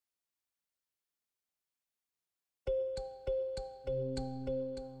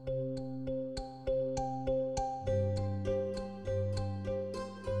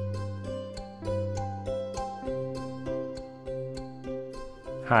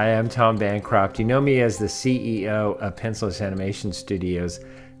Hi, I'm Tom Bancroft. You know me as the CEO of Pencilish Animation Studios.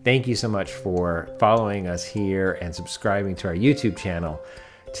 Thank you so much for following us here and subscribing to our YouTube channel.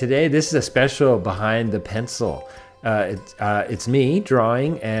 Today, this is a special Behind the Pencil. It's me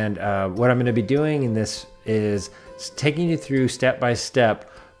drawing, and what I'm going to be doing in this is taking you through step by step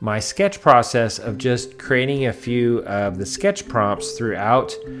my sketch process of just creating a few of the sketch prompts throughout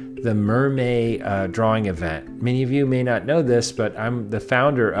the MerMay drawing event. Many of you may not know this, but I'm the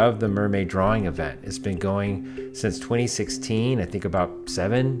founder of the MerMay drawing event. It's been going since 2016, I think about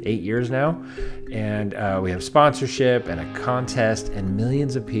 7-8 years now. And we have sponsorship and a contest, and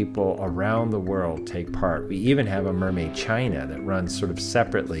millions of people around the world take part. We even have a MerMay China that runs sort of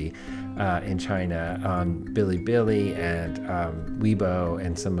separately in China on Bilibili and Weibo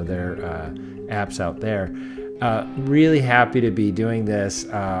and some of their apps out there. Really happy to be doing this.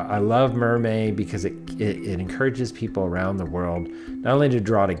 I love MerMay because it encourages people around the world not only to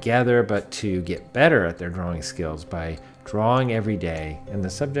draw together, but to get better at their drawing skills by drawing every day. And the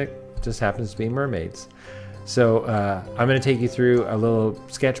subject just happens to be mermaids. So I'm going to take you through a little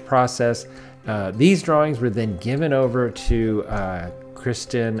sketch process. These drawings were then given over to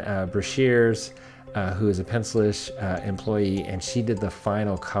Kristen Brashears, who is a Pencilish employee, and she did the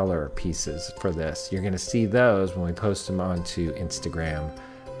final color pieces for this. You're going to see those when we post them onto Instagram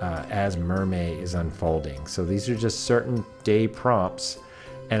as MerMay is unfolding. So these are just certain day prompts,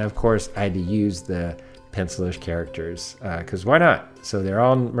 and of course I had to use the Pencilish characters because why not? So they're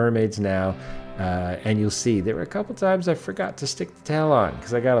all mermaids now, and you'll see there were a couple times I forgot to stick the tail on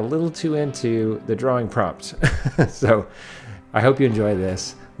because I got a little too into the drawing prompts. So I hope you enjoy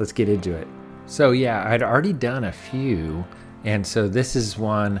this. Let's get into it. So yeah, I'd already done a few, and so this is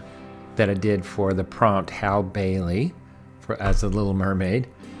one that I did for the prompt Hal Bailey as a little mermaid.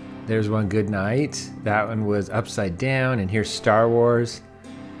 There's one Good Night. That one was upside down, and here's Star Wars.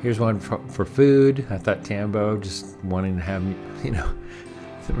 Here's one for food. I thought Tambo just wanting to have,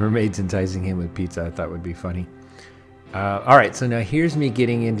 the mermaids enticing him with pizza I thought would be funny. All right, so now here's me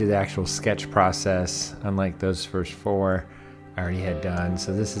getting into the actual sketch process, unlike those first four I already had done.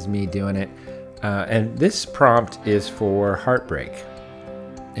 So this is me doing it. And this prompt is for Heartbreak.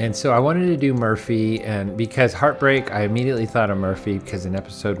 And so I wanted to do Murphy, and because Heartbreak, I immediately thought of Murphy because in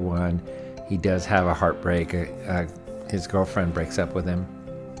episode 1, he does have a heartbreak. His girlfriend breaks up with him.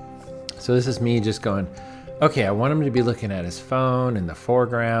 So this is me just going, okay, I want him to be looking at his phone in the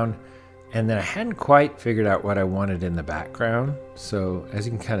foreground. And then I hadn't quite figured out what I wanted in the background. So as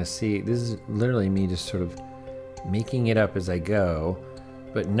you can kind of see, this is literally me just sort of making it up as I go,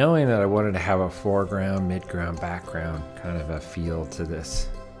 but knowing that I wanted to have a foreground, midground, background kind of a feel to this.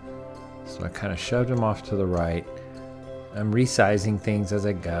 So I kind of shoved him off to the right. I'm resizing things as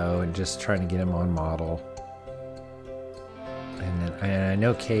I go and just trying to get him on model. And I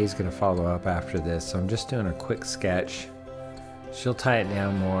know Kay's going to follow up after this, so I'm just doing a quick sketch. She'll tie it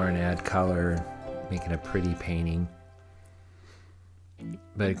down more and add color, make it a pretty painting.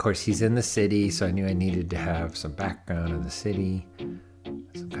 But of course he's in the city, so I knew I needed to have some background of the city,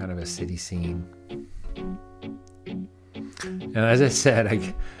 some kind of a city scene. And as I said,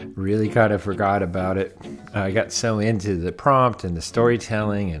 I really kind of forgot about it. I got so into the prompt and the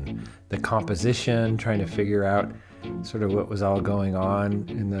storytelling and the composition, trying to figure out sort of what was all going on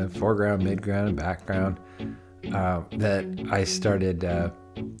in the foreground, midground, and background, that I started,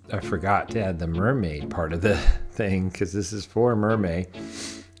 I forgot to add the mermaid part of the thing because this is for MerMay.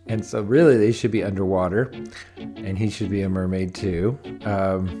 And so really they should be underwater and he should be a mermaid too.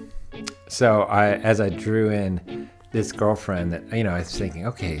 So as I drew in this girlfriend that, I was thinking,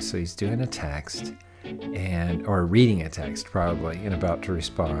 okay, so he's doing a text or reading a text probably and about to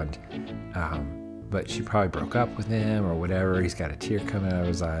respond. But she probably broke up with him or whatever. He's got a tear coming out of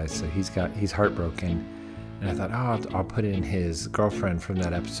his eyes. So he's heartbroken. And I thought, I'll put in his girlfriend from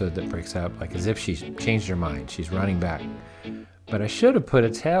that episode that breaks up, like as if she's changed her mind. She's running back. But I should have put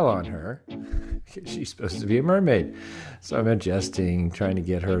a tail on her because she's supposed to be a mermaid. So I'm adjusting, trying to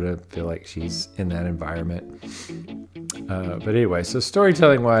get her to feel like she's in that environment. But anyway, so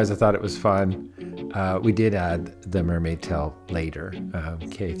storytelling wise, I thought it was fun. We did add the mermaid tail later.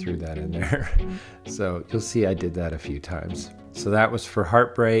 Kay threw that in there. So you'll see I did that a few times. So that was for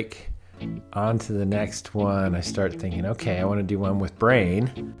Heartbreak. On to the next one, I start thinking, okay, I want to do one with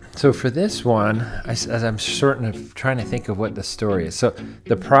brain. So for this one, as I'm sort of trying to think of what the story is. So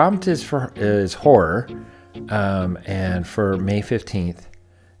the prompt is horror, and for May 15th.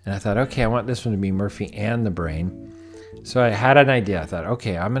 And I thought, okay, I want this one to be Murphy and the brain. So I had an idea. I thought,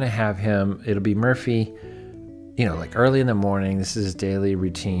 okay, I'm going to have him, it'll be Murphy, like early in the morning. This is his daily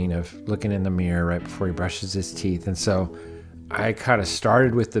routine of looking in the mirror right before he brushes his teeth. And so I kind of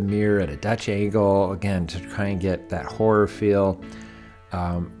started with the mirror at a Dutch angle, again, to try and get that horror feel.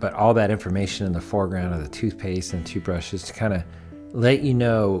 But all that information in the foreground of the toothpaste and toothbrushes to kind of let you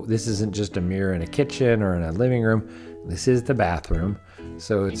know this isn't just a mirror in a kitchen or in a living room. This is the bathroom.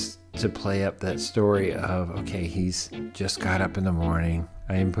 So it's to play up that story of, okay, he's just got up in the morning.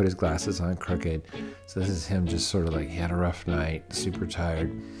 I even put his glasses on crooked. So this is him just sort of like, he had a rough night, super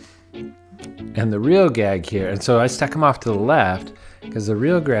tired. And the real gag here, and so I stuck him off to the left because the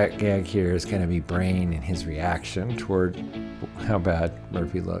real gag here is going to be Brain and his reaction toward how bad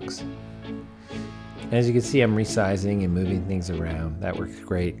Murphy looks. As you can see, I'm resizing and moving things around. That works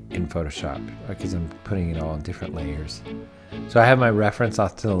great in Photoshop because I'm putting it all in different layers. So I have my reference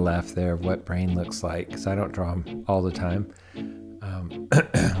off to the left there of what Brain looks like because I don't draw him all the time.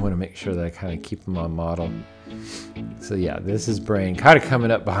 I want to make sure that I kind of keep him on model. So yeah, this is Brain kind of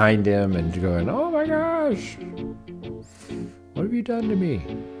coming up behind him and going, oh my gosh, what have you done to me?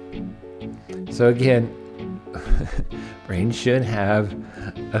 So again, Brain should have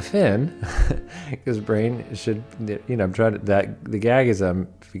a fin because Brain should, you know, I'm trying to, the gag is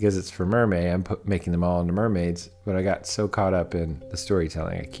because it's for MerMay, I'm making them all into mermaids, but I got so caught up in the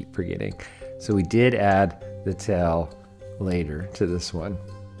storytelling, I keep forgetting. So we did add the tail later to this one.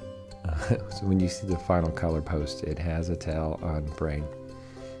 So when you see the final color post, it has a tail on Brain.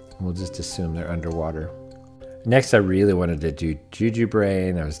 We'll just assume they're underwater. Next, I really wanted to do Juju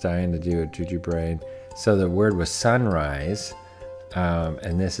Brain. I was dying to do a Juju Brain. So the word was sunrise,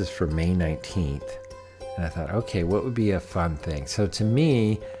 and this is for May 19th. And I thought, okay, what would be a fun thing? So to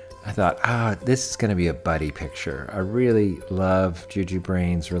me, I thought, this is going to be a buddy picture. I really love Juju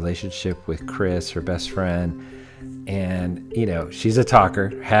Brain's relationship with Chris, her best friend. And, you know, she's a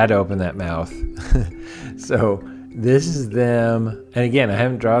talker, had to open that mouth. So this is them. And again, I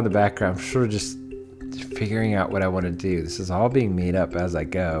haven't drawn the background. I'm sort of just figuring out what I want to do. This is all being made up as I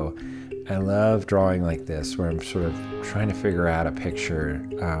go. I love drawing like this, where I'm sort of trying to figure out a picture.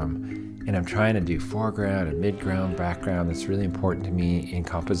 And I'm trying to do foreground and midground, background. That's really important to me in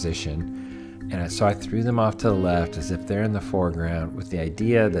composition. And so I threw them off to the left as if they're in the foreground with the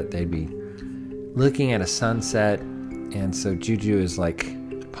idea that they'd be looking at a sunset. And so Juju is like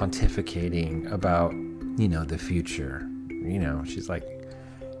pontificating about, you know, the future. You know, she's like,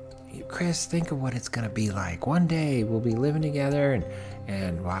 Chris, think of what it's going to be like. One day we'll be living together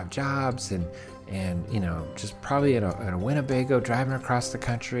and we'll have jobs and you know, just probably in a Winnebago driving across the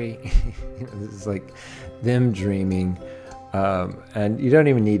country. You know, this is like them dreaming. And you don't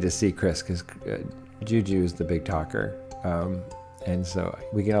even need to see Chris because Juju is the big talker. And so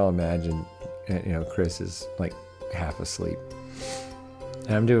we can all imagine, you know, Chris is like half asleep.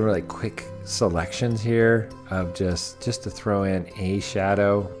 And I'm doing really quick selections here of just to throw in a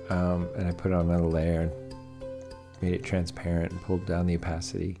shadow. And I put on another layer and made it transparent and pulled down the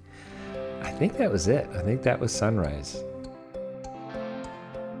opacity. I think that was it. I think that was sunrise.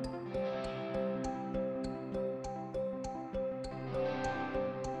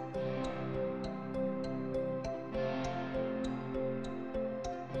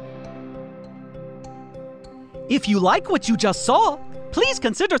 If you like what you just saw, please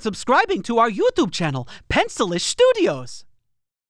consider subscribing to our YouTube channel, Pencilish Studios.